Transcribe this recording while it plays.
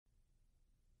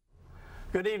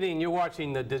Good evening. You're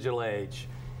watching The Digital Age.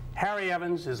 Harry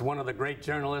Evans is one of the great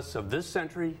journalists of this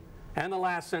century and the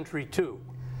last century, too.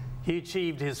 He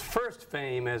achieved his first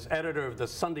fame as editor of the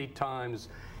Sunday Times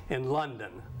in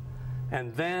London.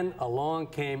 And then along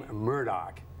came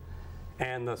Murdoch,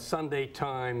 and the Sunday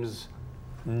Times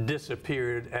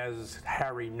disappeared as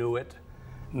Harry knew it.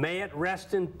 May it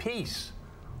rest in peace.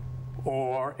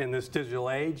 Or, in this digital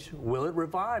age, will it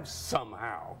revive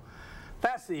somehow?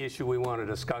 That's the issue we want to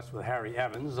discuss with Harry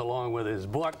Evans, along with his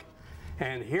book.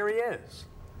 And here he is.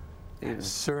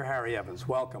 Sir Harry Evans,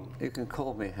 welcome. You can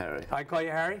call me Harry. I call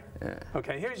you Harry? Yeah.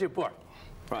 Okay, here's your book.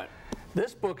 Right.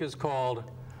 This book is called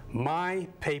My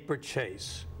Paper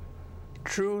Chase,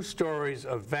 True Stories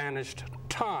of Vanished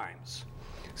Times.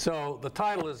 So the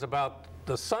title is about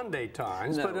the Sunday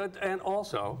Times, No. but and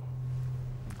also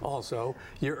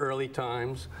your early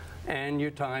times and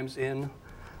your times in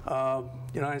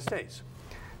United States.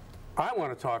 I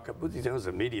want to talk, it was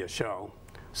a media show,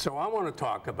 so I want to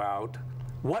talk about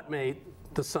what made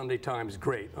the Sunday Times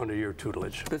great under your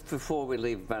tutelage. But before we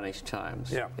leave Vanished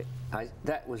Times, Yeah.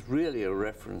 that was really a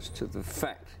reference to the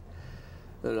fact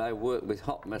that I worked with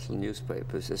hot metal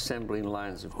newspapers assembling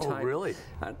lines of type. Oh, really?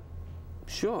 And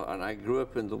sure, and I grew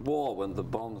up in the war when the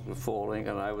bombs were falling,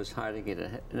 and I was hiding in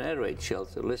an air raid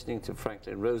shelter listening to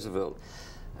Franklin Roosevelt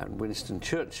and Winston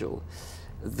Churchill.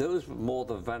 Those were more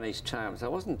the vanished times. I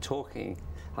wasn't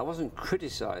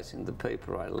criticizing the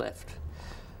paper I left,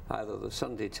 either the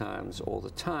Sunday Times or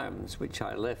the Times, which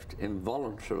I left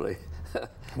involuntarily.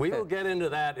 We will get into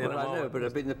that in a moment. I know, but I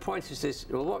mean, the point is this,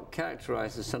 well, what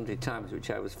characterized the Sunday Times,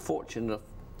 which I was fortunate enough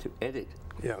to edit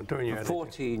during your for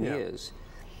 14 years,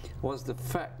 was the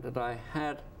fact that I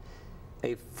had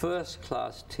a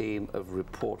first-class team of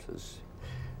reporters.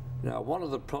 Now, one of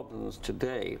the problems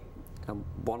today, and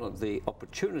one of the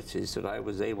opportunities that I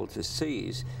was able to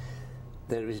seize,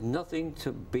 there is nothing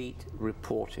to beat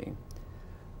reporting.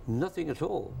 Nothing at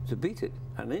all to beat it.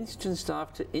 And instance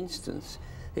after instance,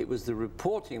 it was the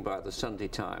reporting by the Sunday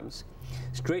Times,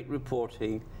 straight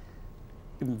reporting,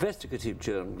 investigative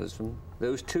journalism,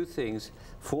 those two things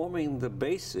forming the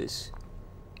basis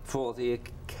for the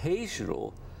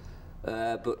occasional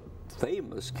but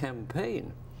famous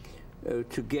campaign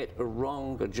to get a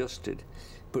wrong adjusted.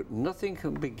 But nothing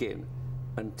can begin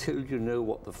until you know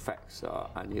what the facts are.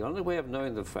 And the only way of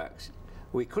knowing the facts,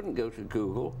 we couldn't go to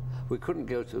Google, we couldn't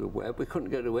go to the web, we couldn't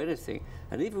go to anything.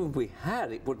 And even if we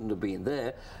had, it wouldn't have been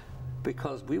there,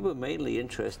 because we were mainly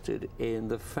interested in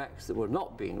the facts that were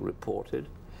not being reported,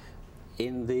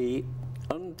 in the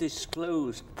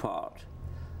undisclosed part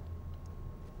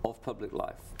of public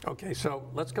life. Okay, so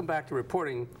let's come back to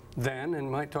reporting then, and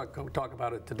might talk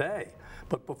about it today.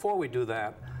 But before we do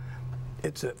that,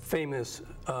 it's a famous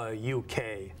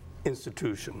UK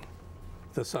institution,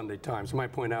 the Sunday Times. I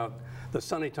might point out the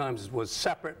Sunday Times was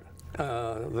separate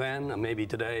then, and maybe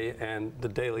today, and the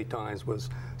Daily Times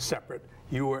was separate.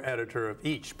 You were editor of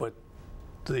each, but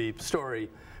the story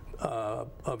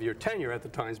of your tenure at the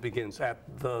Times begins at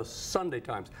the Sunday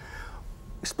Times.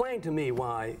 Explain to me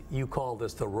why you call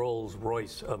this the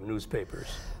Rolls-Royce of newspapers.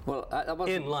 Well, I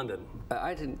wasn't, in London.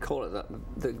 I didn't call it that.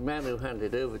 The man who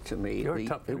handed over to me,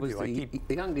 it was the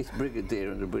youngest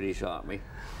brigadier in the British Army,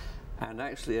 and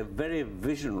actually a very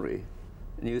visionary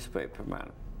newspaper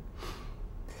man.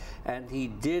 And he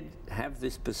did have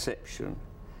this perception,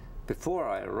 before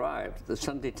I arrived, the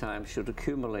Sunday Times should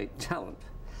accumulate talent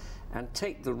and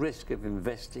take the risk of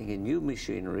investing in new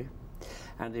machinery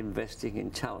and investing in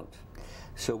talent.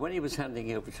 So when he was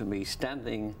handing over to me,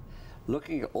 standing,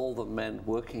 looking at all the men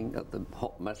working at the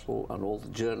hot metal and all the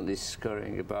journalists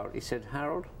scurrying about, he said,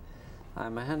 "Harold,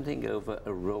 I'm handing over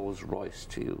a Rolls-Royce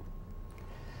to you."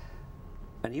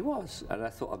 And he was, and I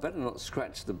thought, I better not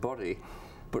scratch the body,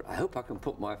 but I hope I can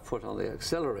put my foot on the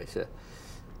accelerator,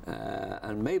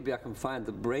 and maybe I can find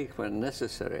the brake when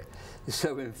necessary.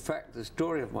 So in fact, the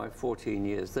story of my 14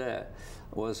 years there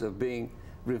was of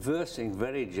reversing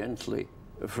very gently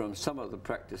from some of the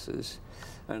practices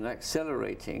and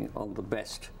accelerating on the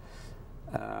best.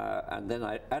 And then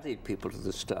I added people to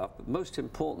the staff. But the most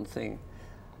important thing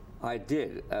I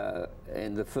did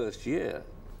in the first year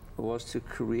was to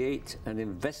create an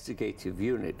investigative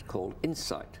unit called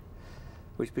Insight,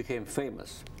 which became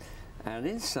famous. And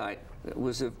Insight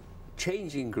was a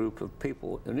changing group of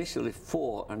people, initially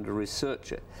 4 and a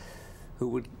researcher, who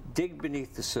would dig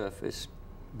beneath the surface,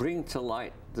 bring to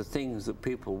light the things that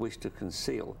people wish to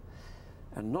conceal.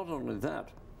 And not only that,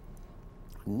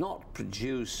 not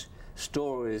produce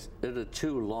stories that are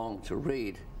too long to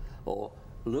read or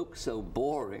look so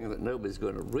boring that nobody's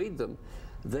going to read them.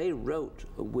 They wrote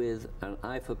with an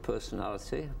eye for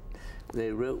personality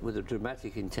they wrote with a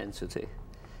dramatic intensity,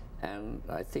 and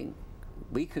I think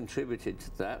we contributed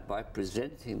to that by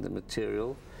presenting the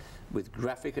material with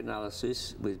graphic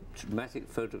analysis, with dramatic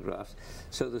photographs.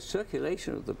 So the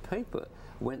circulation of the paper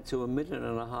went to 1.5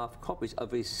 million copies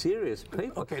of a serious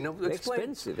paper. Okay, now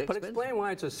explain, but explain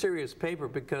why it's a serious paper,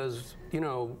 because, you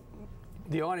know,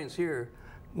 the audience here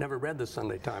never read the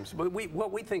Sunday Times. But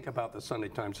what we think about the Sunday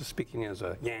Times, just speaking as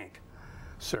a Yank,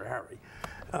 Sir Harry,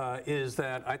 is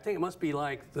that I think it must be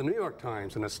like the New York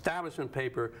Times, an establishment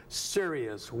paper,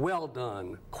 serious, well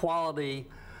done, quality,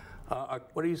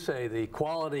 what do you say, the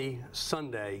quality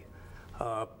Sunday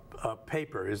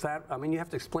paper. Is that, I mean, you have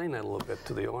to explain that a little bit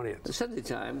to the audience. The Sunday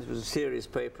Times was a serious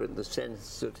paper in the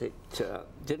sense that it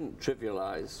didn't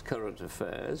trivialize current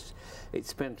affairs. It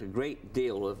spent a great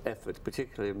deal of effort,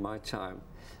 particularly in my time,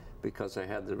 because I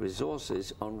had the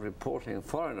resources on reporting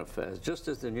foreign affairs, just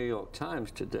as the New York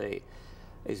Times today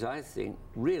is, I think,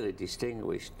 really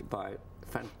distinguished by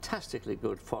fantastically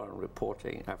good foreign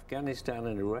reporting. Afghanistan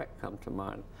and Iraq come to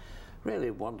mind.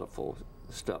 Really wonderful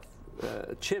stuff.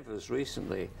 Chivers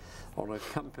recently on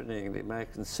accompanying the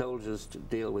American soldiers to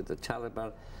deal with the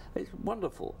Taliban. It's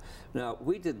wonderful. Now,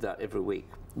 we did that every week.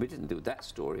 We didn't do that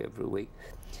story every week.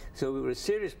 So we were a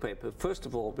serious paper, first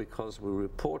of all, because we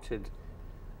reported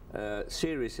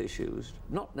serious issues,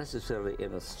 not necessarily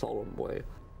in a solemn way.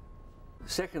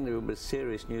 Secondly, we were a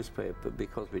serious newspaper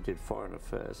because we did foreign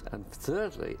affairs. And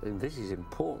thirdly, and this is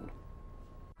important,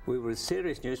 we were a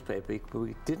serious newspaper because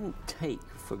we didn't take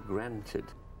for granted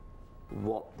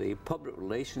what the public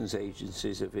relations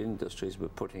agencies of industries were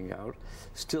putting out,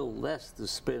 still less the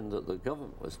spin that the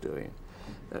government was doing.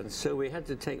 And so we had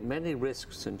to take many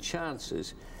risks and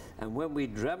chances. And when we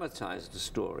dramatized the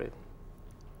story,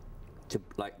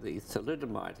 like the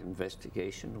thalidomide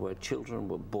investigation, where children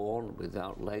were born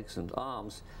without legs and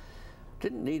arms,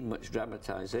 didn't need much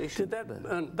dramatization.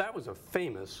 That was a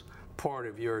famous part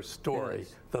of your story,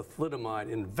 yes. The thalidomide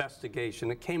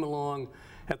investigation. It came along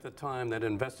at the time that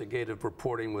investigative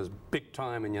reporting was big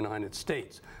time in the United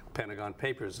States. Pentagon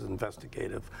Papers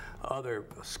investigative, other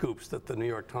scoops that the New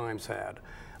York Times had.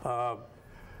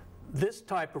 This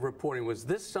type of reporting, was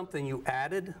this something you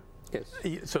added?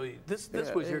 Yes. So this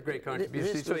was your great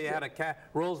contribution. So you had a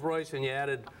Rolls Royce and you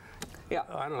added,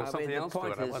 I don't know, something else to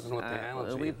it. I wasn't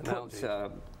with the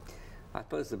analogy. I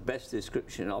suppose the best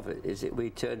description of it is that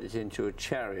we turned it into a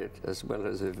chariot as well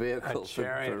as a vehicle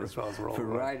for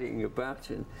riding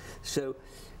about in. So,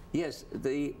 yes,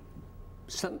 the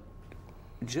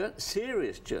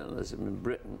serious journalism in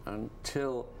Britain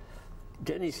until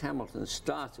Dennis Hamilton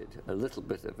started a little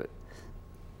bit of it.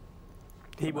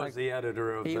 He was the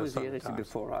editor of the Sun Times. He was the editor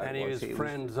before I was. And he was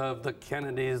friends of the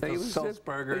Kennedys, the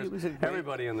Sulzbergers,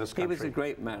 everybody in this country. He was a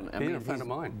great man. I mean, a friend of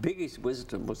mine. Biggest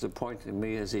wisdom was appointing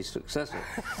me as his successor.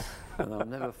 And I'll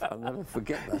never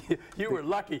forget that. You were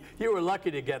lucky. You were lucky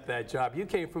to get that job. You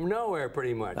came from nowhere,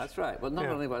 pretty much. That's right. Well, not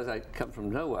only was I come from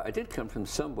nowhere, I did come from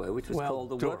somewhere, which was called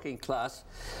the working class.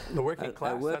 The working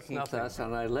class. Working class,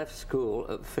 and I left school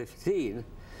at 15.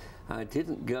 I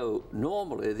didn't go.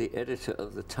 Normally, the editor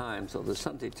of the Times or the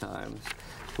Sunday Times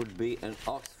would be an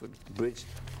Oxford Bridge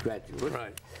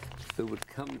graduate who would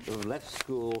have left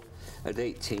school at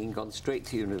 18, gone straight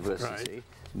to university,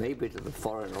 maybe to the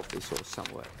Foreign Office or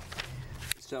somewhere.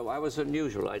 So I was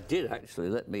unusual. I did actually,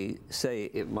 let me say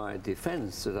in my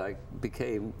defense, that I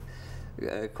became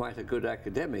quite a good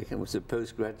academic and was a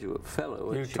postgraduate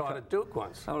fellow. You taught at Duke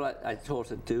once. Oh, I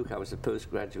taught at Duke. I was a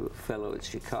postgraduate fellow at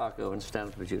Chicago and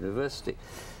Stanford University,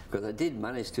 because I did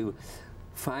manage to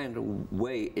find a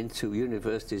way into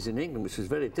universities in England, which was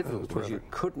very difficult because you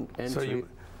couldn't enter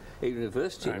a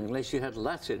university unless you had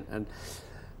Latin. And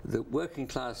the working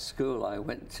class school I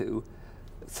went to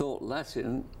thought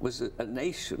Latin was a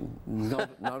nation, not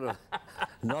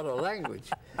a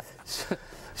language.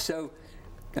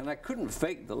 And I couldn't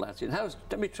fake the Latin.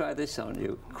 Let me try this on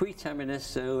you. Qui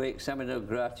taminesso examino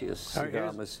gratius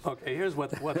sigamus. Okay, here's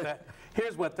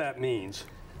what that means.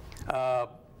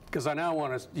 Because I now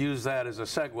want to use that as a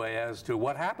segue as to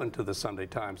what happened to the Sunday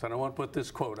Times. And I want to put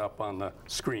this quote up on the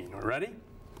screen. Ready?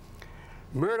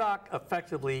 Murdoch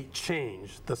effectively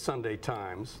changed the Sunday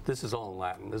Times. This is all in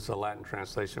Latin. This is a Latin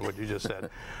translation of what you just said.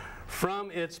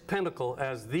 From its pinnacle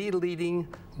as the leading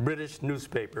British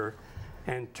newspaper,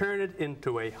 and turn it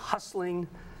into a hustling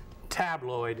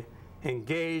tabloid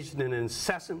engaged in an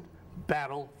incessant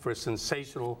battle for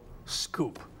sensational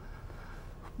scoop.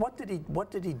 What did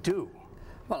he do?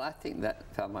 Well, I think that,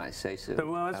 if I might say so.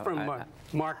 Well, that's from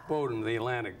Mark Bowden, The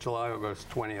Atlantic, July, August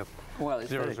 20th, well,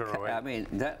 it's 008. I mean,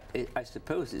 I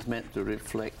suppose it's meant to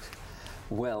reflect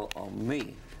well on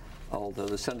me. although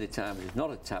the Sunday Times is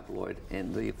not a tabloid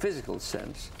in the physical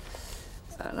sense.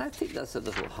 And I think that's a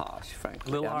little harsh,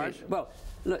 frankly. A little harsh? Well,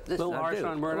 look, listen, little harsh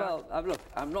on Murdoch? Well, look,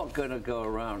 I'm not going to go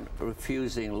around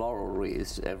refusing laurel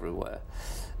wreaths everywhere,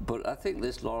 but I think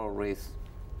this laurel wreath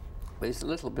is a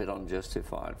little bit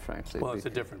unjustified, frankly. Well, it's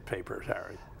a different paper,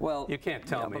 Harry. Well, you can't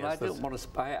tell me. But I don't want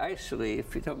to. I actually,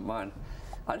 if you don't mind,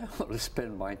 I don't want to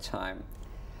spend my time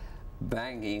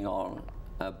banging on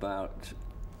about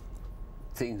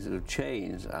things that have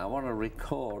changed. I want to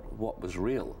record what was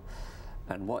real,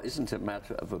 and what isn't a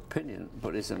matter of opinion,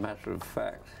 but is a matter of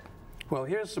fact. Well,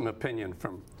 here's some opinion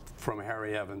from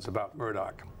Harry Evans about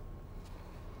Murdoch.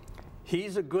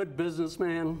 He's a good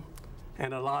businessman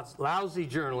and a lousy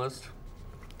journalist.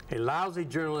 A lousy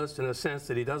journalist in the sense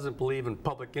that he doesn't believe in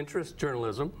public interest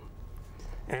journalism,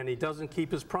 and he doesn't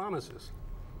keep his promises.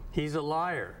 He's a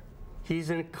liar. He's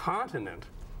incontinent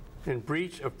in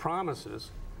breach of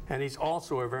promises, and he's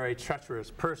also a very treacherous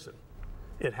person,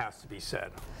 it has to be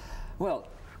said. Well,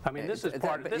 I mean, this is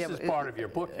part of your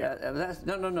book here.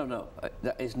 No.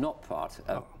 That is not part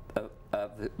of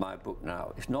my book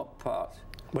now. It's not part.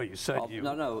 Well, you said you.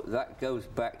 No. That goes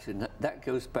back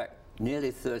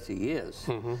nearly 30 years,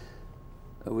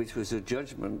 which was a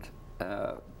judgment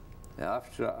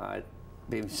after I'd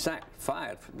been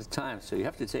fired from the Times. So you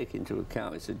have to take into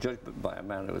account it's a judgment by a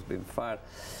man who has been fired.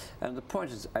 And the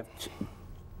point is,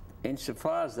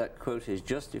 insofar as that quote is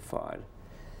justified,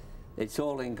 it's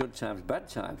all in Good Times, Bad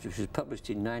Times, which was published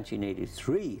in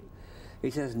 1983.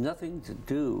 It has nothing to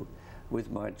do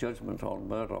with my judgment on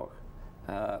Murdoch,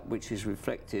 which is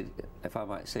reflected, if I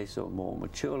might say so more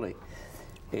maturely,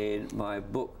 in my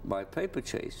book, My Paper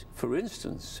Chase. For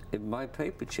instance, in My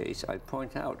Paper Chase, I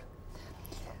point out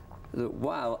that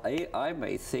while I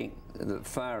may think that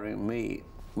firing me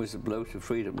was a blow to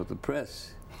freedom of the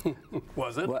press.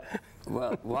 Was it?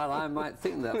 Well, while I might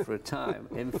think that for a time,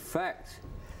 in fact,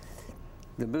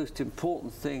 the most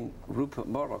important thing Rupert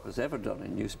Murdoch has ever done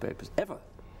in newspapers, ever,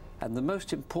 and the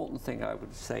most important thing I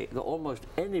would say that almost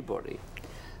anybody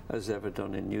has ever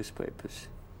done in newspapers,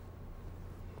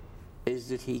 is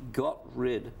that he got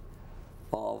rid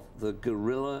of the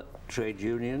guerrilla trade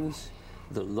unions,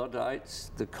 the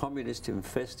Luddites, the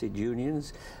communist-infested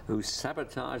unions who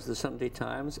sabotaged the Sunday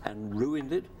Times and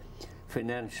ruined it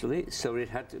financially, so it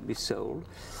had to be sold.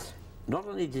 Not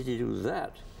only did he do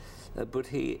that, but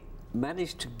he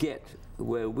managed to get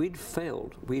where we'd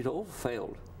all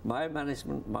failed. My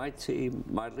management, my team,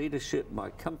 my leadership, my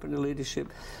company leadership,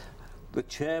 the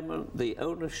chairman, the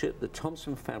ownership, the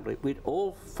Thompson family, we'd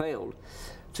all failed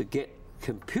to get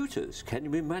computers. Can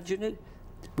you imagine it?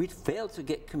 We'd failed to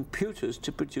get computers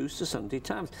to produce the Sunday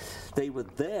Times. They were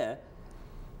there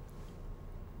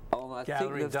on, I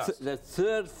think, the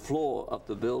third floor of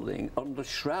the building under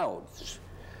shrouds,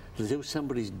 as though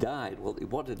somebody's died. Well,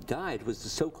 what had died was the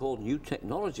so-called new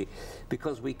technology,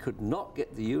 because we could not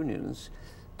get the unions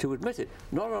to admit it.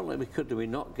 Not only could we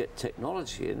not get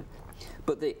technology in,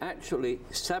 but they actually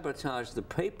sabotaged the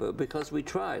paper because we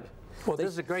tried. Well, this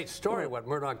is a great story, what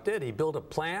Murdoch did. He built a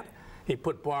plant, he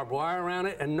put barbed wire around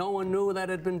it, and no one knew that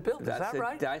had been built. Is that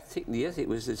right? I think, yes, it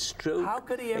was a stroke. How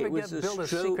could he ever build a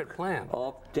secret plant?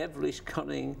 Of devilish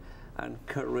cunning and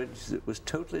courage that was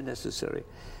totally necessary.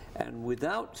 And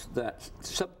without that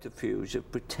subterfuge of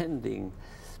pretending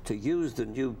to use the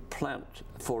new plant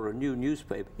for a new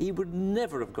newspaper, he would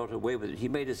never have got away with it. He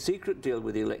made a secret deal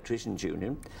with the Electricians'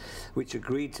 Union, which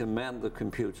agreed to man the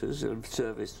computers and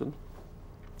service them.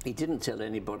 He didn't tell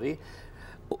anybody.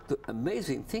 The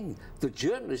amazing thing, the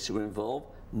journalists who were involved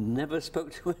never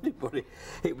spoke to anybody.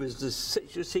 It was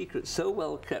such a secret, so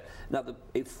well kept. Now, the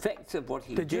effect of what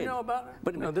he did... Did you know about it?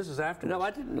 But no, this is after. No,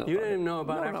 I didn't know. You didn't know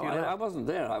about it after you left? I wasn't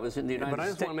there. I was in the United States. But I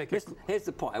just want to make it... Listen, here's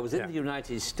the point. I was in the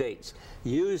United States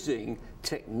using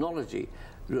technology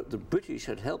that the British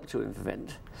had helped to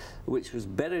invent, which was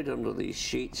buried under these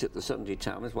sheets at the Sunday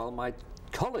Times, while my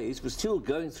colleagues were still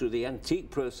going through the antique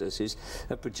processes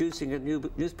of producing a new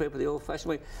newspaper the old-fashioned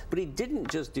way. But he didn't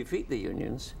just defeat the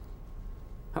unions.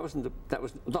 That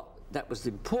was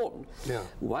important. Yeah.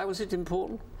 Why was it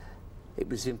important? It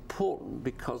was important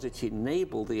because it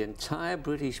enabled the entire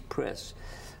British press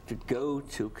to go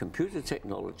to computer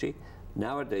technology,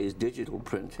 nowadays digital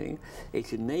printing.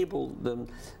 It enabled them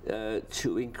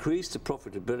to increase the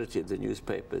profitability of the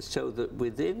newspapers, so that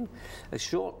within a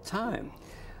short time,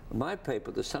 my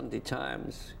paper, the Sunday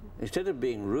Times, instead of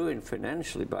being ruined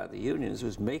financially by the unions,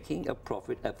 was making a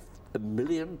profit of £1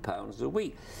 million a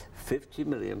week, 50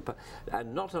 million.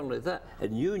 And not only that, a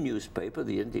new newspaper,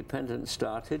 the Independent,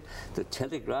 started, the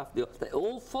Telegraph, they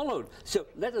all followed. So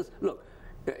let us, look,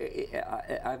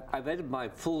 I've edited my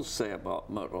full say about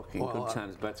Murdoch in Good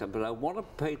Times, Bad Times, but I want to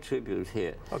pay tribute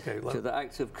here to the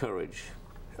act of courage.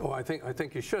 Well, I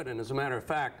think you should, and as a matter of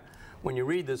fact, when you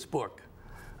read this book,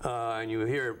 and you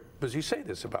hear, because you say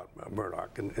this about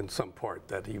Murdoch in some part,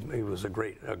 that he was a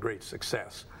great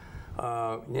success,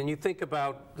 and you think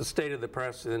about the state of the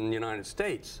press in the United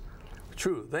States.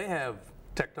 True, they have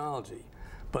technology,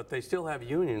 but they still have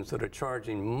unions that are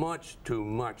charging much too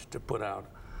much to put out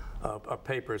a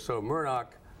paper. So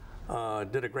Murdoch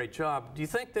did a great job. Do you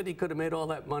think that he could have made all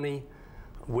that money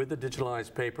with the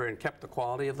digitalized paper and kept the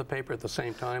quality of the paper at the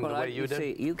same time, the way you did?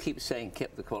 See, you keep saying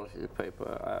kept the quality of the paper.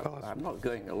 I'm not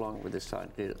going along with this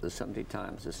idea that the Sunday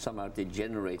Times has somehow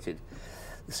degenerated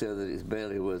so that it's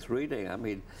barely worth reading. I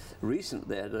mean,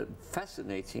 recently they had a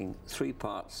fascinating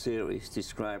 3-part series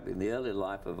describing the early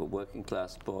life of a working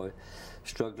class boy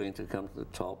struggling to come to the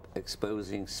top,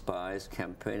 exposing spies,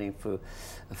 campaigning for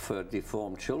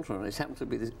deformed children. It's happened to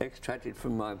be extracted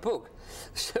from my book.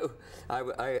 So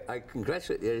I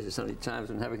congratulate the editor of the Sunday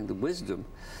Times on having the wisdom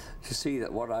to see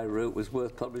that what I wrote was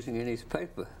worth publishing in his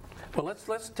paper. Well,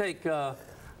 let's take. I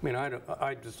mean, I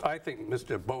think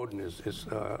Mr. Bowden is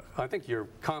I think your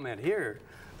comment here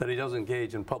that he doesn't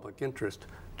engage in public interest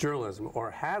journalism, or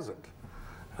hasn't,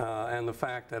 and the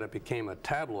fact that it became a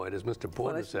tabloid, as Mr.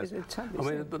 Bowden says. I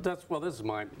mean, but this is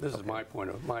my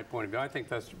point of view. I think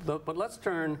that's. But let's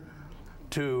turn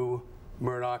to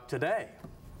Murdoch today.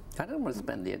 I don't want to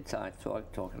spend the entire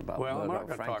talk talking about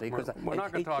Murdoch, frankly,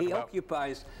 because he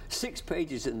occupies 6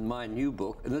 pages in my new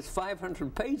book, and there's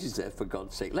 500 pages there, for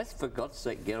God's sake. Let's, for God's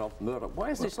sake, get off Murdoch.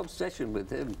 Why is this obsession with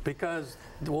him? Because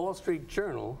the Wall Street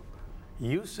Journal,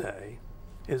 you say,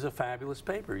 is a fabulous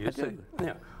paper. You say,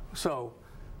 yeah. So,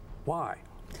 why?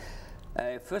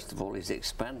 First of all, he's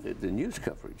expanded the news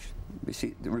coverage. You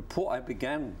see, the report I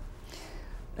began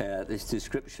this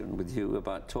description with you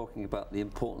about talking about the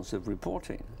importance of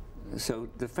reporting. So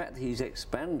the fact that he's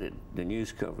expanded the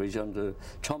news coverage under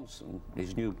Thompson,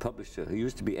 his new publisher, who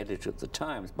used to be editor of the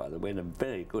Times, by the way, and a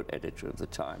very good editor of the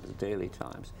Times, the Daily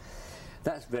Times,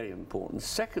 that's very important.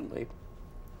 Secondly,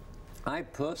 I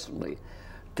personally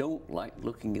don't like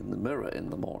looking in the mirror in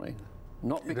the morning.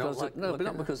 Not because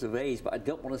not because of age, but I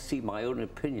don't want to see my own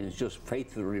opinions just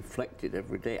faithfully reflected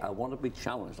every day. I want to be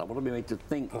challenged. I want to be made to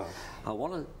think. I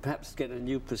want to perhaps get a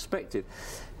new perspective.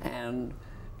 And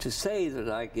to say that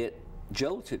I get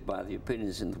jolted by the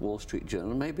opinions in the Wall Street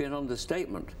Journal may be an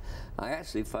understatement. I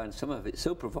actually find some of it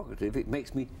so provocative it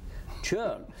makes me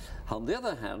churn. On the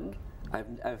other hand,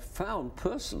 I've found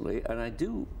personally, and I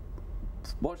do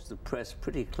watch the press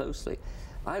pretty closely,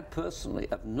 I personally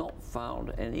have not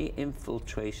found any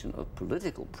infiltration of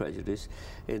political prejudice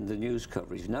in the news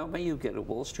coverage. Now, may you get a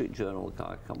Wall Street Journal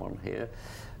guy come on here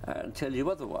and tell you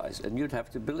otherwise, and you'd have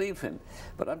to believe him.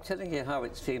 But I'm telling you how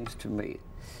it seems to me.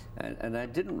 And I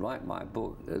didn't write my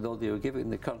book, though they were giving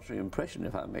the contrary impression,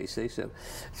 if I may say so,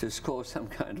 to score some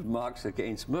kind of marks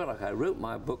against Murdoch. I wrote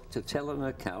my book to tell an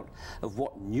account of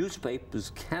what newspapers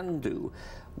can do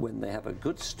when they have a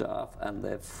good staff and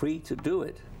they're free to do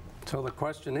it. So the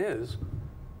question is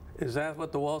that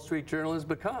what the Wall Street Journal has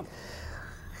become?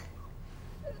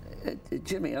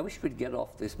 Jimmy, I wish we'd get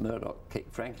off this Murdoch kick.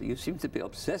 Frankly, you seem to be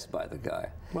obsessed by the guy.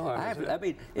 Well,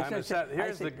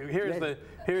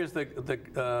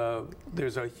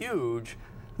 there's a huge.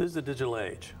 This is the digital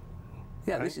age.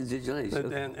 Yeah, right? This is digital age.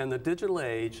 And the digital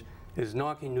age is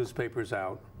knocking newspapers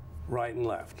out, right and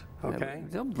left. Okay. Yeah,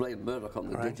 don't blame Murdoch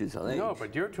on the digital age. No,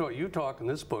 but you talk in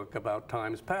this book about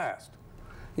times past.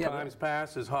 Yeah, times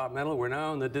past is hot metal. We're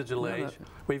now in the digital age.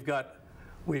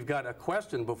 We've got a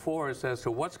question before us as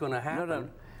to what's going to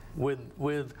happen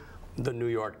with the New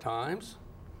York Times,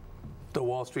 the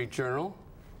Wall Street Journal,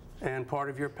 and part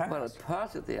of your past. Well,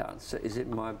 part of the answer is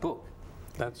in my book.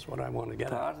 That's what I want to get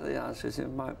at. Part of the answer is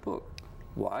in my book.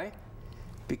 Why?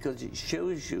 Because it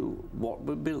shows you what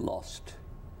would be lost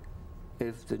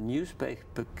if the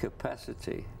newspaper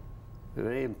capacity,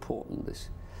 very important this,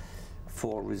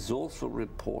 for resourceful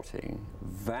reporting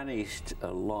vanished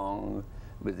along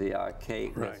with the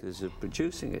archaic methods of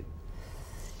producing it.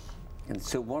 And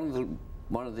so one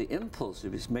of the impulses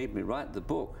which made me write the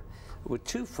book were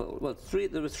twofold. Well,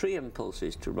 there were 3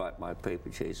 impulses to write my paper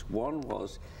chase. One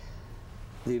was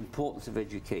the importance of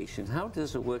education. How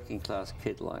does a working class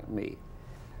kid like me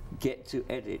get to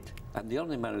edit, and the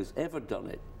only man who's ever done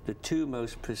it, the 2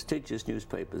 most prestigious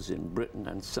newspapers in Britain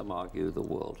and some argue the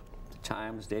world, the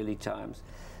Times, Daily Times.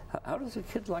 How does a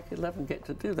kid like 11 get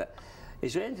to do that?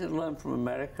 Is there anything to learn from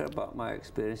America about my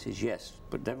experiences? Yes,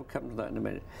 but never come to that in a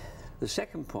minute. The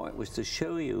second point was to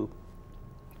show you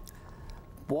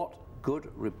what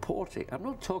good reporting. I'm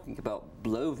not talking about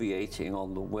bloviating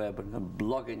on the web and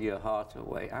blogging your heart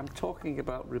away. I'm talking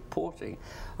about reporting.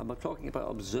 I'm talking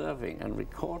about observing and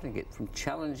recording it from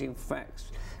challenging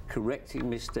facts, correcting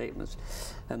misstatements.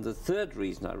 And the third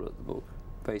reason I wrote the book,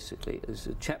 basically, is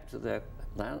a chapter there,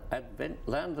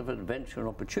 Land of Adventure and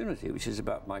Opportunity, which is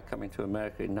about my coming to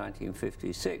America in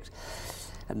 1956.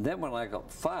 And then when I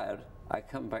got fired, I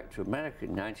come back to America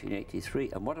in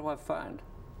 1983, and what do I find?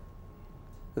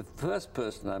 The first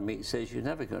person I meet says, you're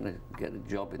never going to get a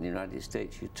job in the United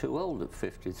States, you're too old at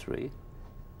 53.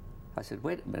 I said,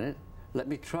 wait a minute, let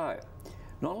me try.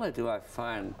 Not only do I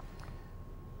find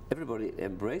everybody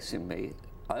embracing me,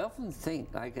 I often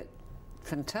think I get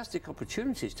fantastic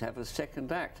opportunities to have a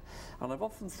second act. And I've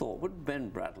often thought, would Ben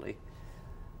Bradley,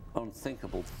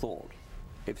 unthinkable thought,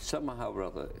 if somehow or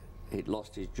other he'd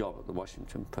lost his job at the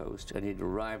Washington Post and he'd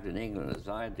arrived in England as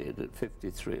I did at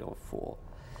 53 or 4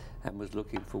 and was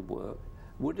looking for work,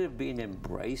 would he have been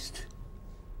embraced?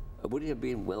 Would he have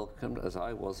been welcomed as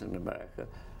I was in America?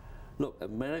 Look,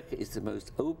 America is the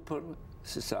most open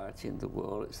society in the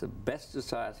world. It's the best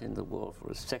society in the world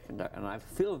for a second act, and I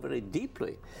feel very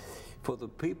deeply for the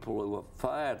people who are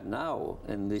fired now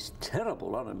in this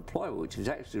terrible unemployment, which is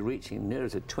actually reaching nearer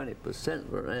to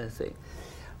 20% or anything,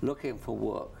 looking for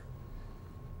work.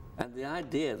 And the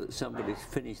idea that somebody's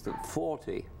finished at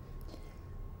 40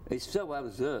 is so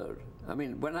absurd. I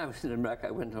mean, when I was in America,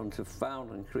 I went on to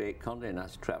found and create Condé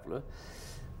Nast Traveler,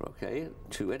 okay,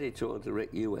 to editorial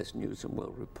direct US News and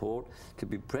World Report, to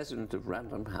be president of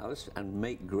Random House and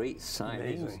make great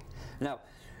signings. Amazing. Now,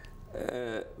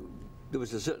 there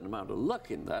was a certain amount of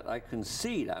luck in that. I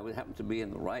concede I would happen to be in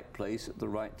the right place at the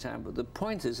right time. But the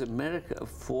point is, America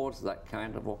affords that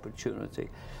kind of opportunity.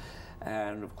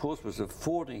 And of course was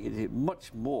affording it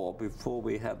much more before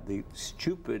we had the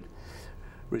stupid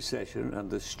recession and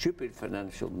the stupid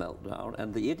financial meltdown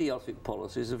and the idiotic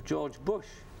policies of George Bush.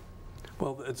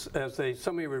 Well, it's, as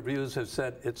some of your reviews have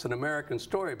said, it's an American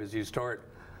story because you start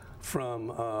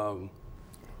from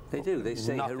they do. They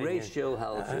say Horatio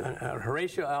Alger.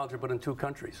 Horatio Alger, but in 2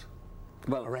 countries.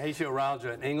 Well, Horatio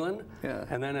Alger in England, yeah.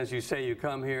 And then, as you say, you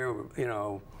come here, you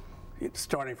know,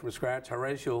 starting from scratch.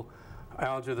 Horatio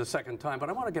Alger the second time. But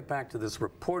I want to get back to this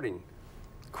reporting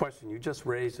question you just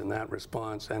raised in that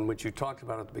response, and which you talked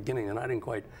about at the beginning, and I didn't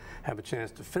quite have a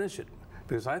chance to finish it,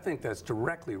 because I think that's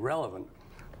directly relevant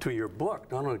to your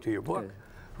book, not only to your book,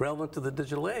 relevant to the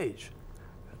digital age.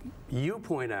 You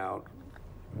point out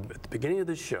at the beginning of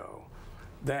the show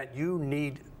that you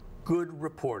need good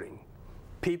reporting,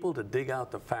 people to dig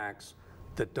out the facts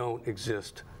that don't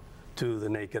exist to the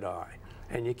naked eye.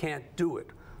 And you can't do it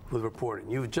with reporting.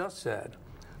 You've just said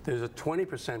there's a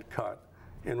 20% cut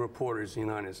in reporters in the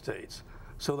United States.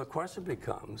 So the question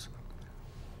becomes,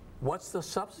 what's the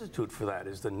substitute for that?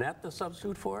 Is the net the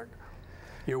substitute for it?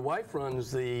 Your wife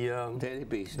runs the Daily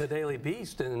Beast. The Daily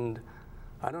Beast, and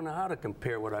I don't know how to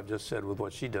compare what I've just said with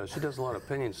what she does. She does a lot of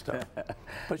opinion stuff,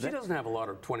 but she doesn't have a lot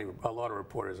of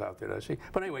reporters out there, does she?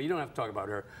 But anyway, you don't have to talk about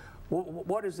her.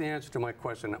 What is the answer to my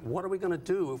question? What are we going to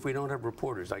do if we don't have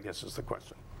reporters, I guess is the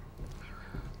question.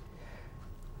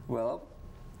 Well,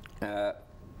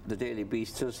 the Daily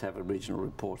Beast does have original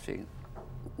reporting,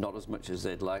 not as much as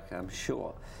they'd like, I'm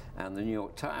sure. And the New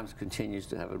York Times continues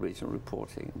to have original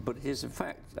reporting. But it is a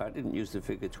fact. I didn't use the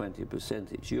figure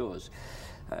 20%, it's yours.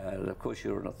 And of course,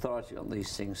 you're an authority on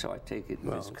these things, so I take it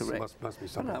as correct. Must be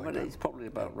something like that. It's probably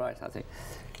about right, I think.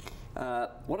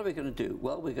 What are we going to do?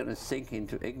 Well, we're going to sink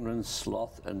into ignorance,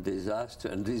 sloth, and disaster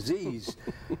and disease.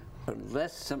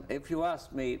 Unless if you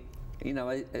ask me, you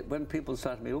know, when people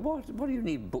say to me, well, what do you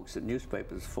need books and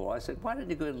newspapers for? I said, why don't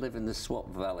you go and live in the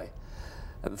Swamp Valley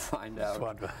and find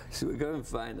out? So we go and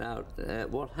find out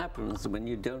what happens when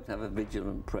you don't have a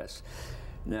vigilant press.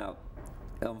 Now,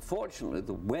 unfortunately,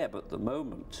 the web at the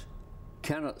moment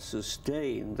cannot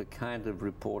sustain the kind of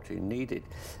reporting needed.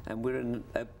 And we're in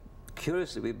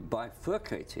curiously, we're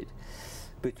bifurcated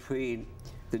between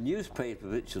the newspaper,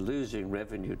 which are losing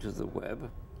revenue to the web,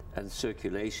 and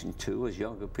circulation too, as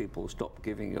younger people stop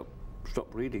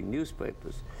reading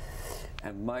newspapers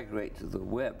and migrate to the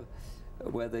web,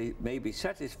 where they may be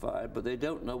satisfied, but they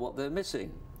don't know what they're missing.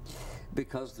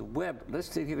 Because the web, let's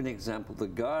give you an example. The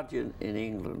Guardian in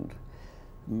England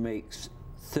makes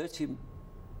 30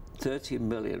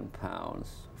 million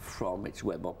pounds from its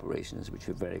web operations, which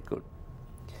are very good.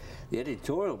 The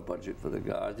editorial budget for the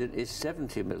Guardian is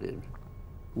 70 million.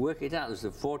 Work it out, there's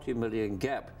a 40 million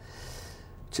gap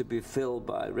to be filled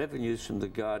by revenues from the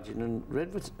Guardian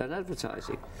and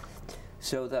advertising.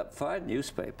 So that fine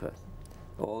newspaper,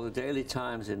 or the Daily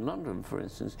Times in London, for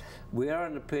instance, we are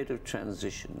in a period of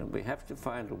transition, and we have to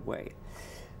find a way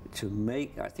to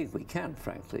make, I think we can,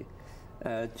 frankly,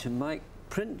 to make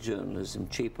print journalism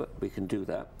cheaper. We can do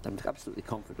that. I'm absolutely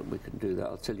confident we can do that.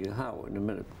 I'll tell you how in a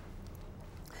minute.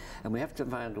 And we have to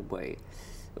find a way,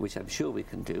 which I'm sure we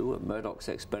can do, and Murdoch's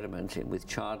experimenting with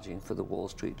charging for the Wall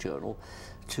Street Journal,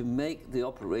 to make the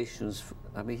operations,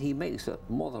 I mean, he makes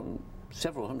more than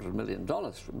several $100 million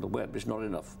from the web. It's not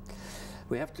enough.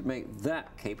 We have to make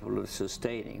that capable of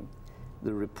sustaining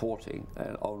the reporting,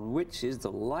 on which is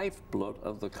the lifeblood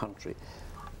of the country.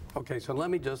 Okay, so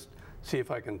let me just see if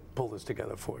I can pull this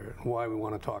together for you, why we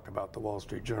want to talk about the Wall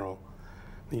Street Journal.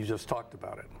 You just talked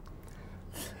about it.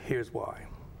 Here's why.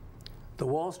 The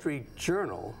Wall Street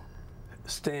Journal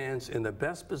stands in the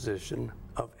best position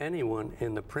of anyone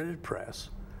in the printed press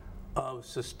of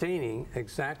sustaining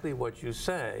exactly what you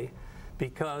say,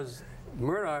 because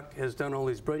Murdoch has done all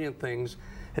these brilliant things,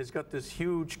 has got this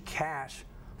huge cash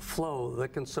flow that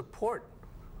can support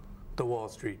the Wall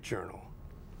Street Journal,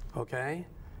 okay?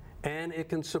 And it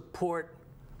can support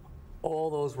all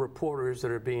those reporters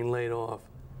that are being laid off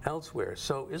elsewhere.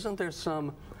 So isn't there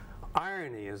some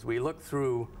irony as we look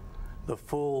through the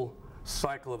full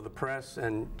cycle of the press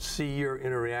and see your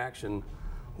interaction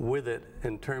with it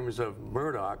in terms of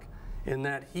Murdoch, in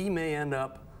that he may end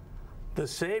up the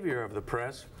savior of the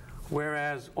press,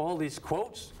 whereas all these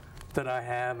quotes that I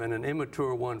have, and an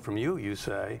immature one from you, you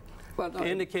say,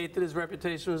 indicate that his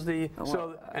reputation was the...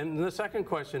 And the second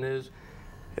question is,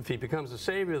 if he becomes the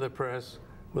savior of the press,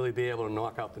 will he be able to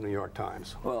knock out the New York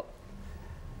Times? Well,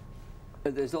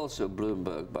 there's also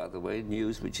Bloomberg, by the way,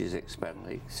 news, which is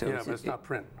expanding. So yeah, but it's not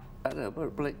print. I don't know,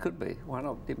 but it could be. Why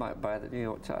not? He might buy the New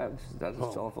York Times.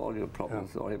 That'll solve all your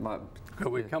problems. Yeah. Or it might.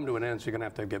 We come to an end, so you're going to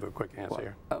have to give a quick answer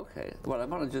here. Okay. Well, I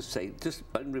want to just say, just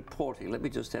in reporting, let me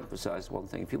just emphasize one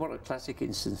thing. If you want a classic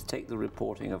instance, take the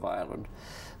reporting of Ireland,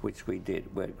 which we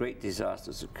did, where great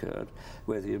disasters occurred,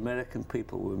 where the American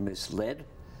people were misled,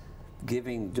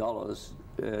 giving dollars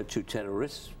to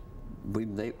terrorists.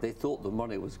 They thought the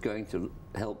money was going to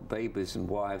help babies and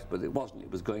wives, but it wasn't.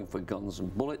 It was going for guns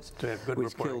and bullets,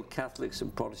 which killed Catholics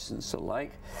and Protestants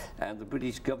alike. And the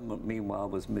British government, meanwhile,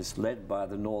 was misled by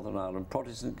the Northern Ireland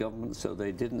Protestant government, so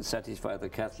they didn't satisfy the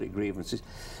Catholic grievances.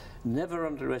 Never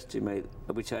underestimate,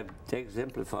 which I've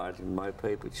exemplified in my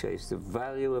paper, Chase, the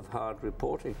value of hard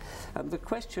reporting. And the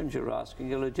questions you're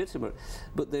asking are legitimate,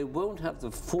 but they won't have the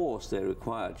force they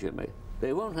require, Jimmy.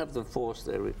 They won't have the force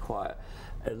they require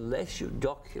unless you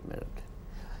document,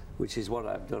 which is what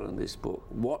I've done in this book,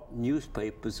 what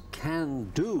newspapers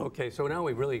can do. Okay, so now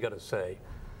we've really got to say,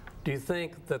 do you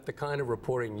think that the kind of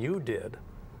reporting you did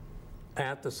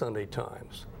at the Sunday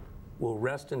Times will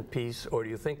rest in peace, or do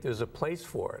you think there's a place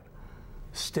for it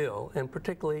still, and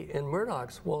particularly in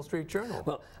Murdoch's Wall Street Journal?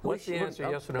 Well, what's the answer,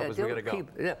 yes or no, as we got to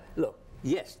go? Look,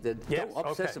 yes, don't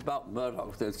obsess about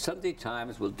Murdoch. The Sunday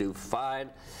Times will do fine.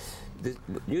 The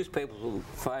newspapers will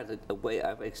find a way.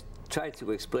 I've tried to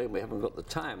explain, we haven't got the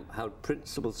time, how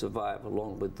print will survive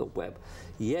along with the web.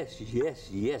 Yes, yes,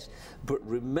 yes. But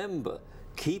remember,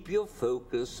 keep your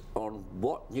focus on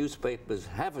what newspapers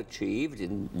have achieved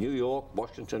in New York,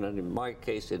 Washington, and in my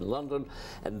case in London,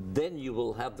 and then you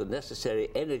will have the necessary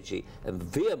energy and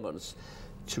vehemence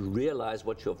to realize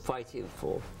what you're fighting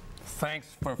for. Thanks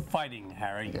for fighting,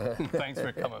 Harry. Thanks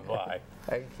for coming by.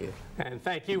 Thank you. And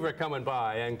thank you for coming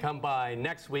by. And come by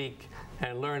next week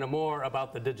and learn more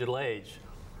about the digital age.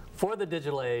 For the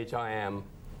digital age, I am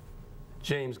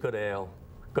James Goodale.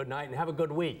 Good night and have a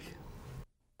good week.